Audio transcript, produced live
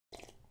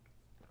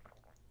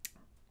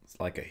It's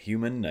like a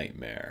human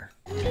nightmare.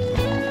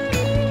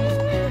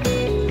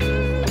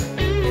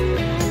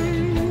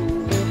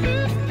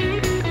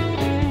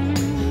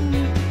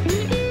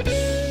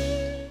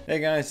 Hey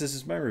guys, this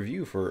is my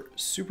review for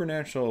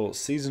Supernatural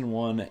Season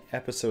 1,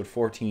 Episode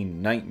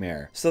 14,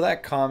 Nightmare. So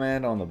that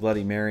comment on the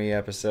Bloody Mary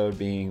episode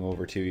being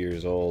over 2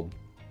 years old,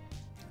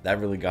 that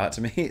really got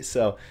to me.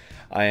 So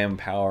I am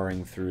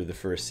powering through the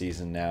first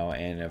season now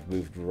and I've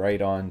moved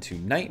right on to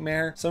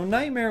Nightmare. So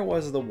Nightmare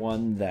was the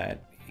one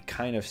that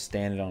kind of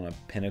standed on a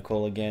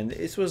pinnacle again.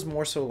 This was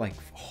more so like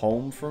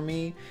home for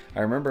me.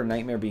 I remember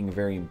Nightmare being a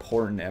very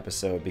important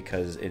episode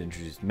because it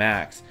introduced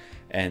Max,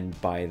 and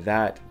by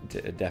that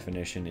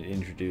definition it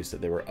introduced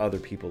that there were other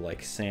people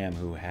like Sam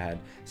who had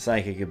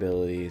psychic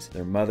abilities.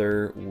 Their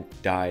mother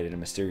died in a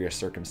mysterious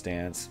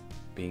circumstance,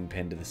 being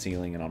pinned to the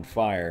ceiling and on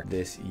fire.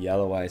 This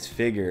yellow-eyed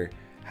figure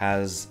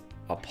has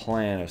a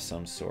plan of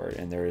some sort,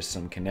 and there is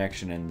some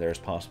connection, and there's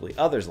possibly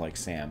others like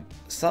Sam.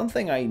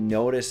 Something I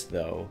noticed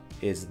though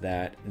is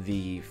that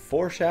the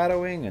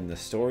foreshadowing and the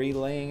story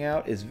laying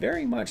out is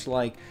very much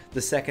like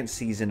the second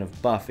season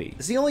of Buffy.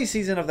 It's the only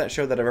season of that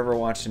show that I've ever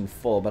watched in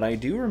full, but I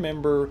do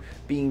remember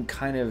being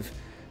kind of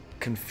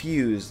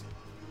confused.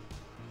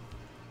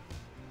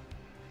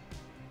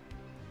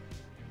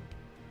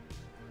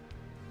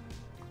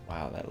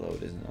 Wow, that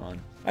load isn't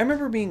on. I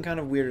remember being kind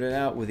of weirded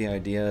out with the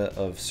idea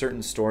of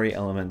certain story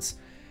elements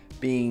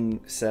being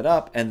set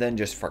up and then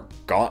just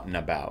forgotten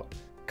about.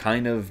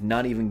 Kind of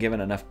not even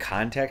given enough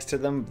context to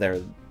them.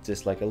 They're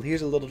just like, oh,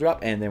 here's a little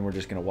drop, and then we're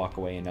just going to walk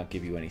away and not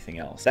give you anything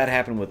else. That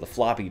happened with the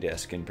floppy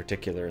disk in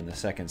particular in the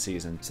second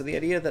season. So the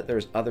idea that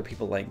there's other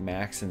people like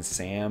Max and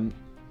Sam,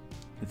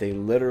 they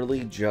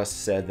literally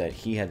just said that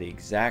he had the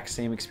exact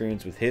same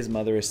experience with his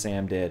mother as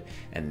Sam did,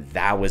 and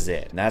that was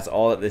it. And that's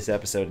all that this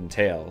episode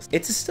entails.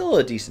 It's still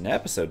a decent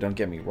episode, don't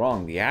get me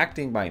wrong. The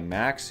acting by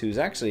Max, who's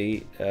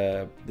actually,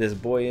 this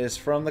boy is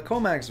from the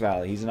Comax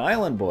Valley. He's an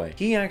island boy.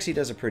 He actually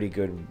does a pretty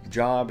good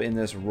job in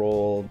this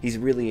role. He's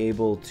really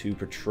able to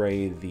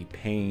portray the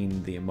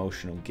pain, the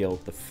emotional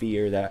guilt, the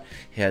fear that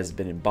has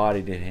been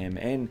embodied in him,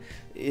 and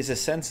is a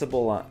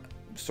sensible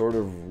sort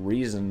of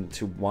reason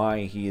to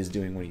why he is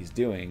doing what he's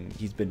doing.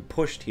 He's been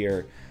pushed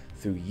here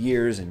through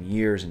years and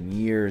years and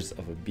years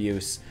of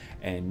abuse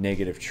and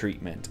negative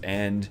treatment,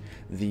 and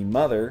the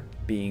mother,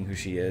 being who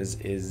she is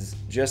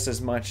just as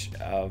much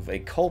of a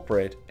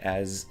culprit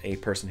as a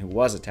person who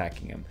was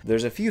attacking him.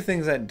 There's a few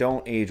things that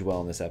don't age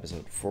well in this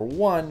episode. For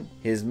one,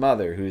 his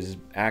mother, who's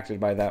acted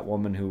by that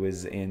woman who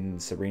was in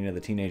Sabrina the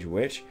Teenage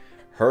Witch,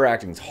 her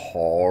acting's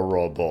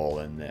horrible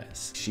in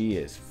this. She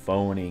is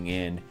phoning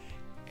in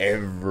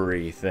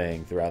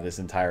everything throughout this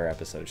entire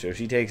episode, so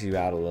she takes you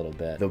out a little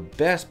bit. The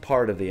best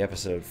part of the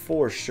episode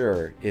for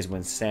sure is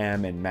when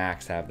Sam and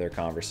Max have their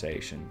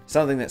conversation.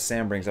 Something that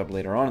Sam brings up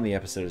later on in the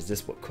episode is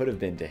this what could have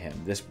been to him.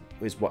 This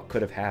is what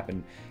could have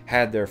happened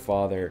had their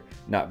father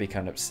not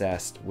become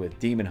obsessed with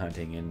demon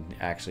hunting and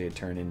actually had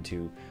turned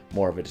into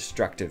more of a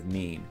destructive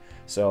mean.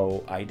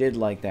 So I did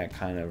like that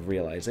kind of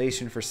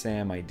realization for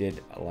Sam. I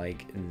did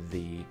like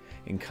the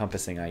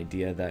encompassing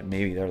idea that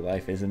maybe their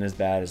life isn't as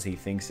bad as he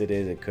thinks it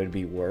is. It could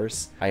be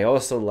worse. I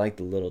also like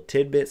the little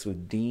tidbits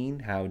with Dean,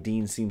 how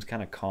Dean seems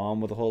kind of calm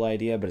with the whole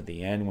idea, but at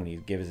the end when he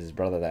gives his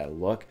brother that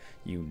look,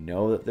 you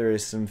know that there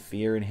is some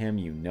fear in him,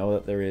 you know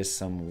that there is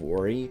some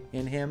worry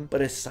in him.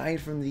 But aside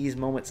from these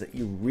moments that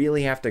you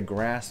really have to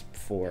grasp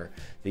for,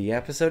 the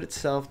episode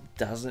itself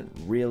doesn't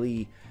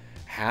really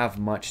have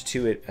much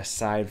to it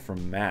aside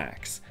from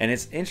Max. And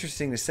it's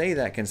interesting to say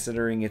that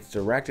considering it's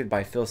directed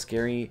by Phil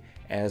Scarry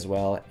as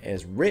well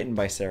as written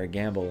by Sarah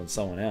Gamble and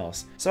someone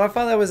else. So I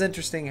found that was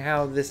interesting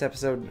how this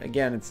episode,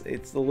 again,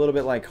 it's a little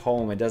bit like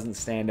home. It doesn't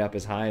stand up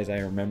as high as I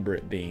remember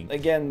it being.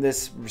 Again,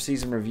 this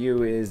season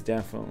review is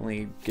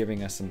definitely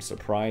giving us some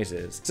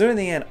surprises. So in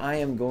the end, I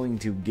am going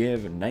to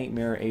give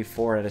Nightmare a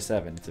 4 out of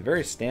 7. It's a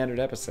very standard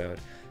episode.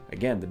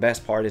 Again, the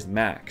best part is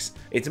Max.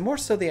 It's more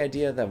so the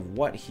idea that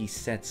what he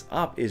sets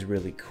up is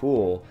really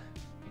cool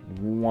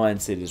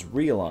once it is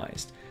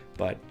realized.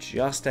 But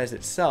just as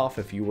itself,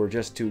 if you were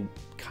just to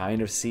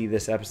kind of see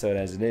this episode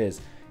as it is,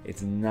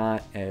 it's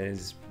not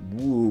as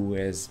woo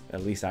as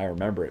at least I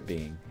remember it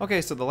being. Okay,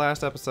 so the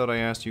last episode I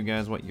asked you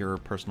guys what your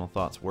personal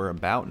thoughts were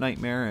about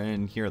Nightmare,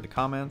 and here are the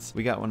comments.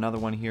 We got another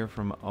one here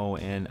from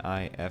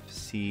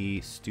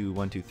ONIFC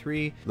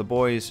Stu123. The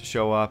boys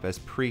show up as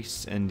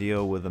priests and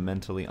deal with a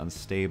mentally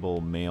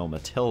unstable male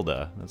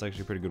Matilda. That's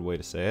actually a pretty good way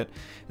to say it.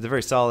 It's a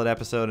very solid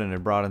episode, and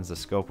it broadens the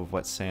scope of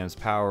what Sam's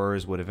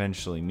powers would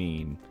eventually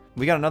mean.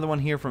 We got another one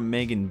here from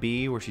Megan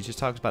B, where she just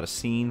talks about a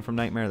scene from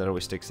Nightmare that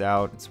always sticks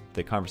out. It's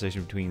the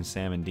conversation between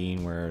Sam and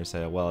Dean where it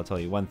said, well, I'll tell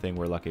you one thing,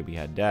 we're lucky we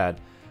had Dad.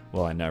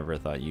 Well, I never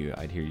thought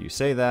I'd hear you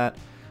say that.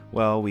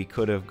 Well, we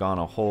could have gone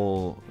a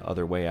whole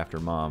other way after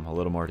Mom. A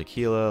little more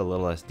tequila, a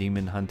little less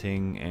demon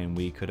hunting, and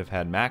we could have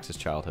had Max's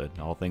childhood.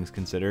 All things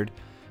considered,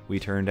 we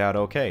turned out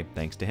okay,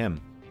 thanks to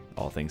him.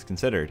 all things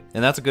considered.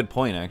 And that's a good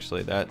point,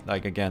 actually. That,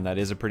 like, again, that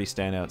is a pretty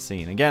standout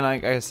scene. Again,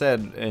 like I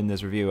said in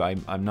this review,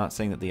 I'm not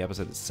saying that the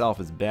episode itself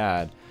is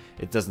bad.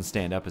 It doesn't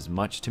stand up as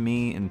much to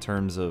me in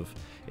terms of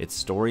its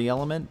story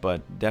element,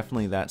 but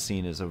definitely that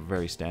scene is a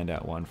very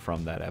standout one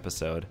from that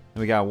episode.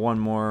 And we got one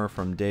more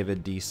from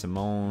David D.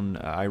 Simone.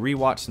 I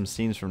rewatched some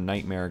scenes from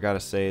Nightmare. I gotta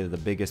say the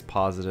biggest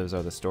positives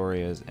are the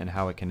story and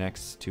how it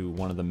connects to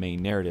one of the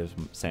main narratives,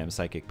 Sam's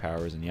psychic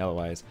powers and Yellow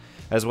Eyes,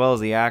 as well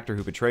as the actor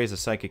who portrays a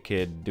psychic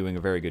kid doing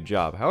a very good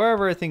job.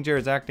 However, I think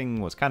Jared's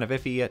acting was kind of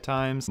iffy at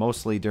times,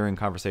 mostly during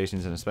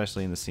conversations and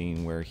especially in the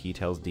scene where he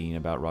tells Dean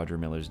about Roger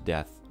Miller's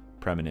death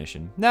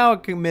premonition. Now,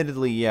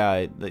 admittedly,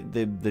 yeah,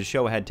 the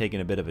show had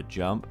taken a bit of a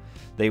jump.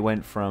 They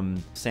went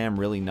from Sam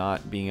really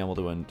not being able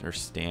to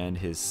understand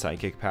his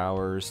psychic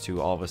powers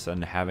to all of a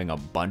sudden having a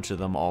bunch of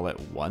them all at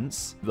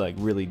once. Like,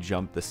 really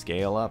jumped the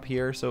scale up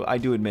here. So I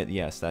do admit,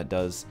 yes, that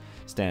does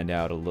stand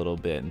out a little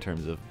bit in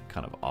terms of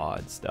kind of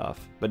odd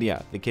stuff. But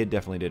yeah, the kid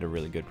definitely did a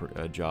really good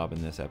job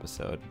in this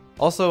episode.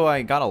 Also,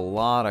 I got a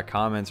lot of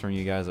comments from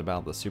you guys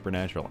about the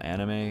Supernatural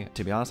anime.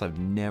 To be honest, I've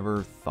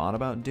never thought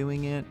about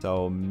doing it,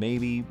 so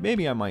maybe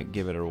I might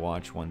give it a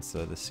watch once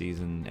the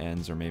season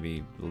ends, or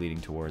maybe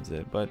leading towards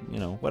it. But you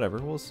know, whatever.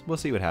 We'll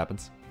see what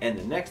happens. And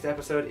the next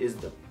episode is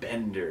The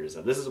Benders.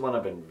 This is one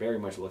I've been very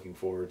much looking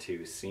forward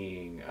to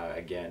seeing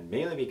again,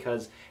 mainly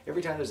because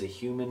every time there's a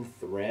human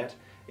threat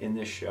in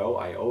this show,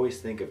 I always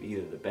think of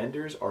either the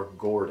Benders or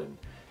Gordon.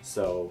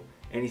 So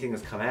anything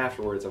that's come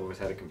afterwards, I've always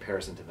had a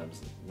comparison to them.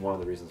 It's one of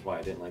the reasons why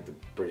I didn't like the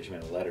British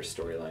Man of Letters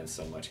storylines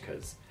so much,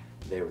 because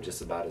they were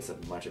just about as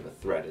much of a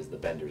threat as the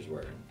Benders were.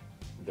 And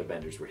the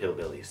Benders were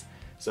hillbillies.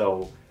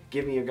 So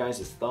give me your guys'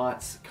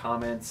 thoughts,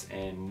 comments,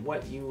 and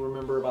what you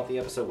remember about the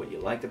episode, what you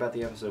liked about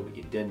the episode, what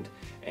you didn't,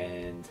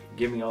 and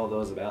give me all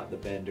those about the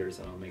Benders,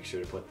 and I'll make sure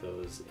to put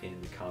those in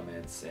the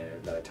comments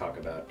that I talk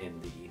about in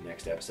the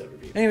next episode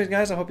review. Anyways,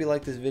 guys, I hope you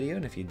liked this video,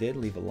 and if you did,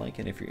 leave a like,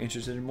 and if you're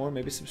interested in more,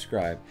 maybe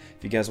subscribe.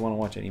 If you guys want to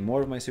watch any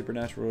more of my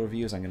Supernatural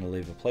reviews, I'm going to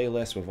leave a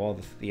playlist with all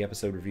the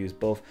episode reviews,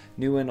 both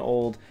new and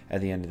old,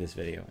 at the end of this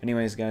video.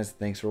 Anyways, guys,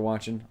 thanks for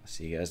watching. I'll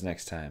see you guys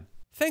next time.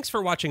 Thanks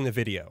for watching the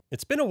video.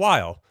 It's been a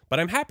while, but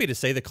I'm happy to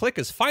say the Clique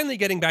is finally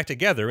getting back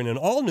together in an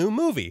all-new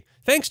movie,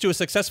 thanks to a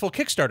successful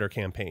Kickstarter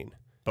campaign.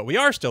 But we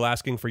are still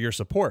asking for your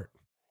support.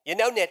 You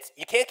know, Nitz,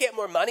 you can't get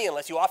more money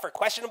unless you offer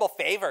questionable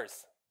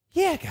favors.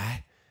 Yeah,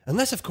 Guy.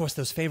 Unless, of course,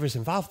 those favors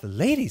involve the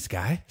ladies,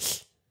 Guy.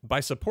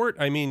 By support,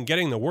 I mean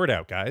getting the word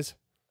out, guys.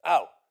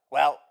 Oh,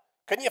 well,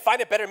 couldn't you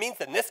find a better means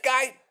than this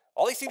guy?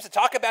 All he seems to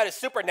talk about is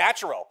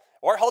Supernatural,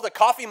 or hold a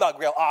coffee mug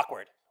real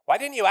awkward. Why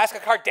didn't you ask a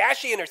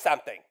Kardashian or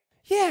something?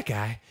 Yeah,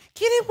 Guy.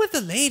 Get in with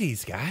the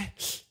ladies, Guy.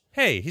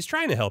 Hey, he's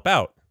trying to help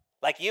out.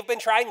 Like you've been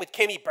trying with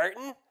Kimmy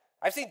Burton?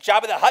 I've seen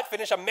Jabba the Hutt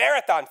finish a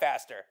marathon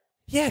faster.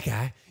 Yeah,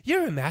 Guy.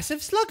 You're a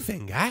massive slug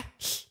thing, Guy.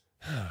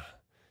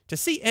 To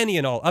see any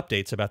and all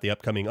updates about the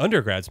upcoming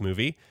Undergrads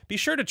movie, be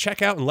sure to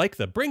check out and like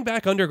the Bring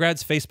Back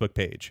Undergrads Facebook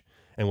page.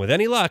 And with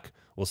any luck,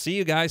 we'll see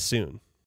you guys soon.